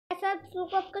आप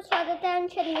सबको आपका स्वागत है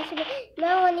एनिमेश में।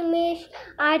 मैं हूं अनिमेश।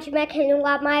 आज मैं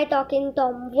खेलूंगा माय टॉकिंग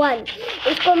टॉम 1।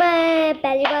 इसको मैं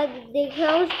पहली बार देख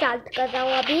रहा हूँ, स्टार्ट कर रहा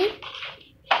हूँ अभी।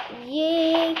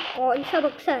 ये कौन सा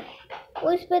बक्सा है?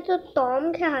 उस पे तो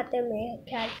टॉम के हाथ है, मेरे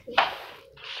ख्याल से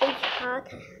कुछ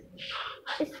हाथ है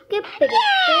इसके पे।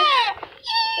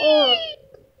 ओ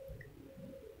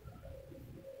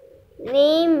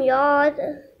नेम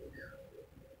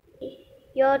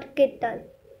योर किटन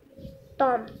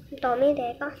टॉम ही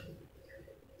रहेगा।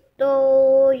 तो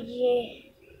ये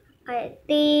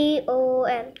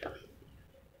TOM टॉम।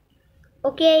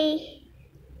 ओके,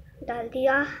 डाल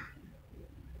दिया।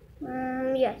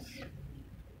 Yes,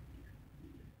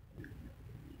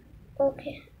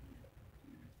 okay.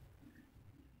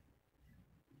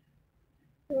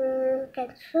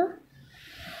 कैंसिल।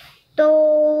 तो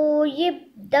ये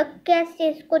दब कैसे,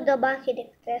 इसको दबा के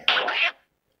देखते हैं।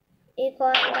 एक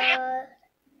और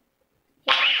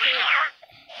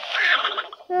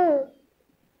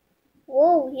वो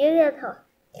ये क्या था?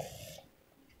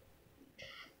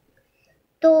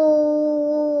 तो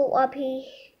अभी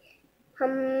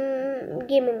हम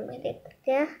गेमिंग में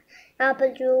देखते हैं। यहाँ पर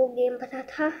जो गेम बता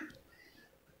था,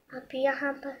 अभी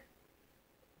यहाँ पर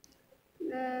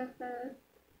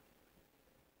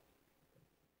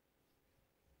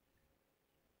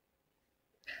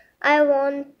I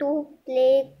want to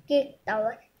play Cake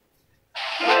Tower.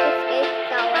 What is Cake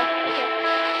Tower?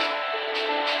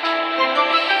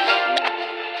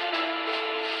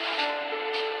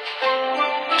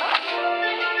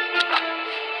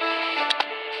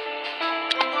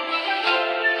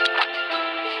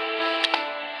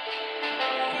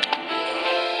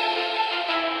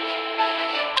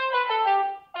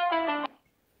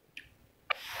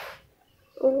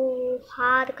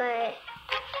 हार गए।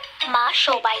 মা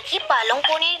সবাইকে পালং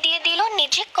পনির দিয়ে দিল,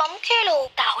 নিজে কম খেলো।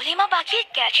 তাহলে মা বাকি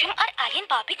ক্যালসিয়াম আর আয়রন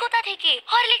পাবে কোথা থেকে?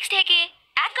 হরলিক্স থেকে।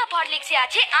 এক কাপ হরলিক্সে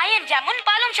আছে আয়রন যেমন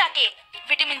পালং শাকে,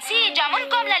 ভিটামিন সি যেমন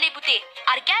কমলা লেবুতে,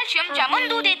 আর ক্যালসিয়াম যেমন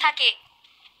দুধে থাকে।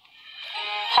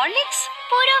 হরলিক্স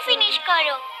পুরো ফিনিশ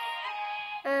করো।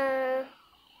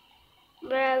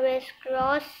 Bravis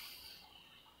cross.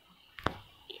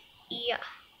 Yeah.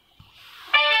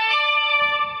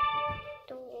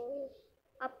 तो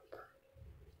अब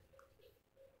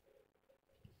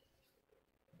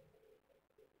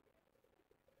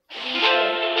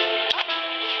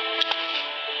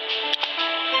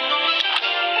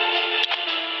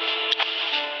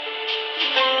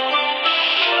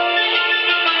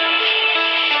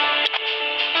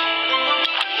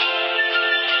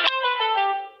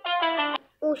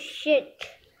शिट,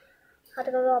 हाथ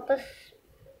का वापस।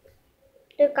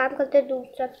 तो काम करते,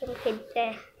 दूसरा गेम खेलते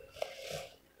हैं।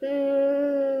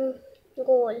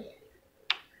 गोल।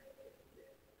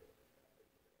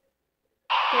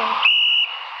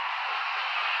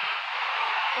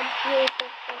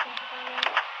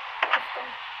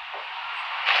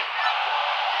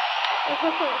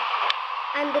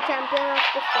 I'm the champion of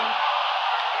this game.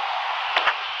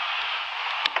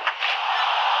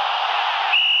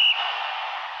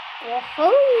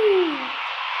 Woohoo!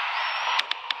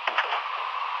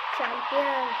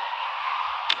 Champion.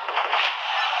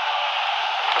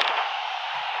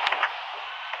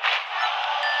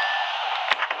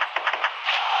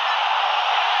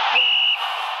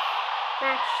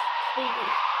 Match 3.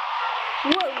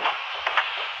 Whoa!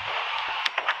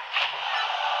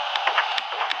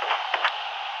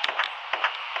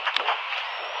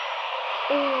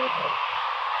 Oh,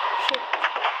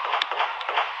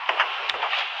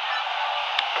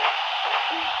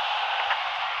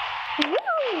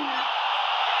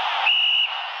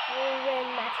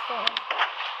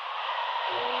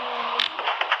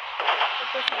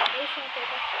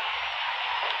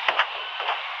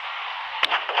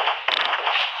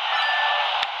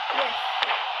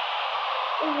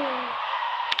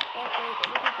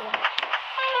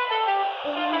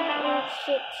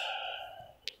 shit.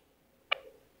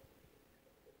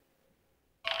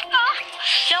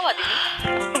 क्या हुआ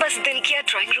दीदी? बस दिल किया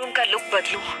ड्राइंग रूम का लुक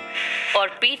बदलूं, और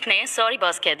पीठ ने सॉरी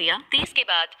बॉस कह दिया। 30 के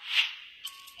बाद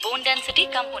बोन डेंसिटी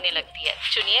कम होने लगती है।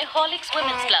 चुनिए हॉर्लिक्स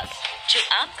वुमेन्स प्लस, जो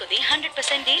आपको दे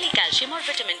 100% डेली कैल्शियम और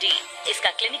विटामिन डी।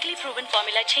 इसका क्लिनिकली प्रूवन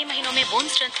फॉर्मूला 6 महीनों में बोन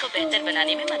स्ट्रेंथ को बेहतर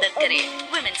बनाने में मदद करे।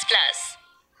 Women's plus.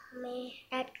 हमें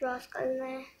एड क्रॉस करना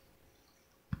है।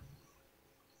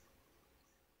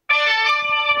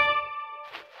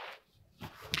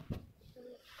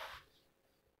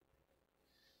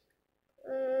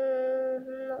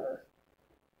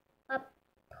 up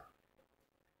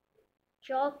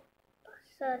job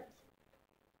search.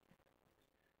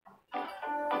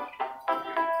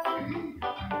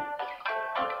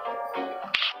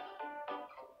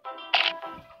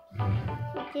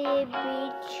 ये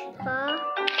बीच का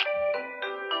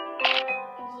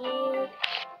ये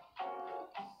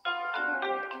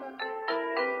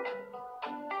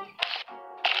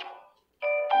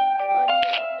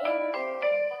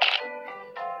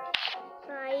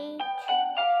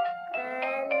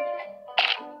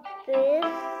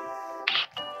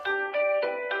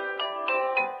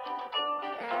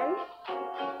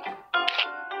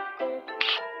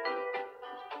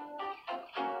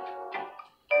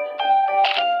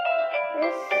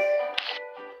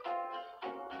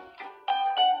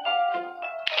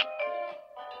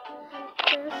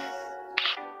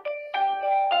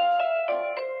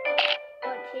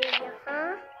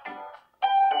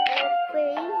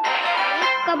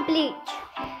कंप्लीट।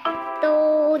 तो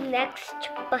नेक्स्ट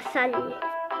पसंद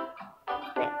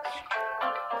नेक्स्ट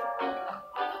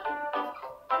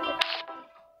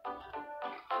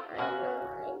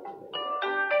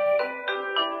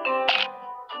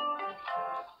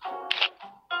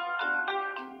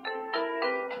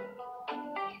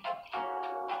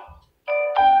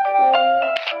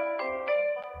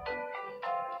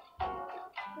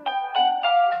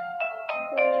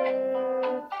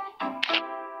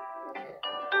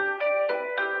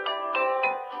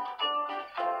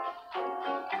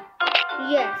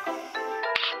yes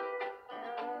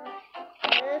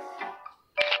this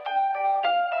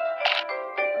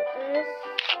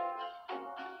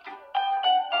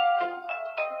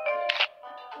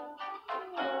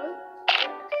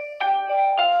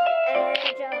एंड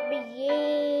जब ये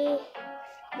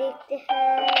देखते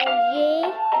हैं ये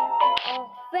और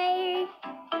फिर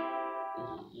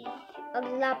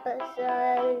अगला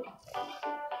पजल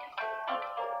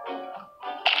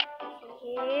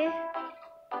ये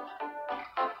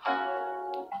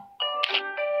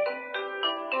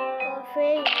और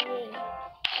फिर ये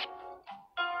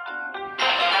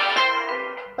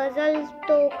पजल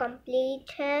तो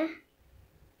कंप्लीट है।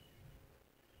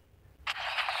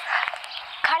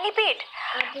 खाली पेट?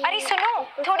 अरे सुनो,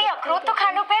 थोड़ी अखरोट तो खा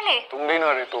लो पहले। तुम भी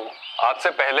ना रितु, आज से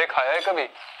पहले खाया है कभी?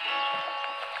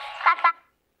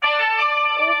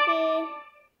 ओके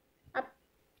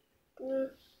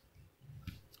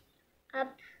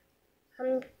अब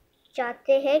हम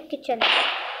जाते हैं किचन।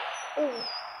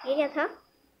 ये क्या था?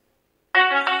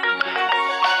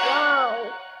 वाओ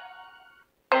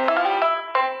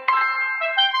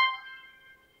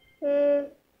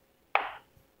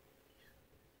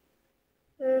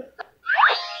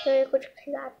तो ये कुछ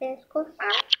खिलाते हैं इसको।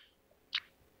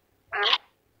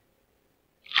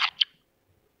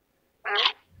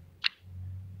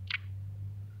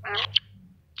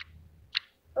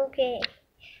 Okay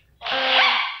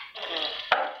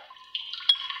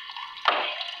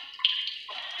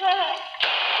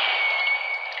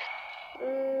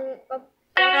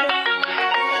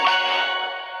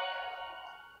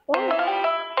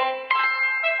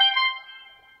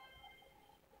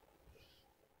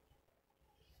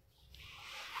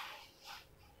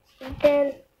then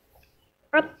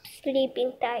up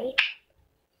sleeping time।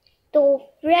 तो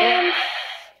फ्रेंड्स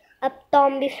अब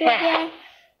टॉम भी सो गया है।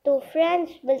 तो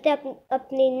फ्रेंड्स मिलते हैं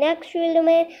अपनी नेक्स्ट वीडियो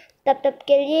में। तब तक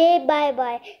के लिए बाय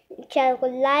बाय। चैनल को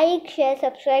लाइक शेयर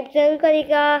सब्सक्राइब जरूर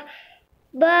करिएगा।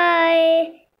 Bye,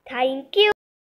 thank you.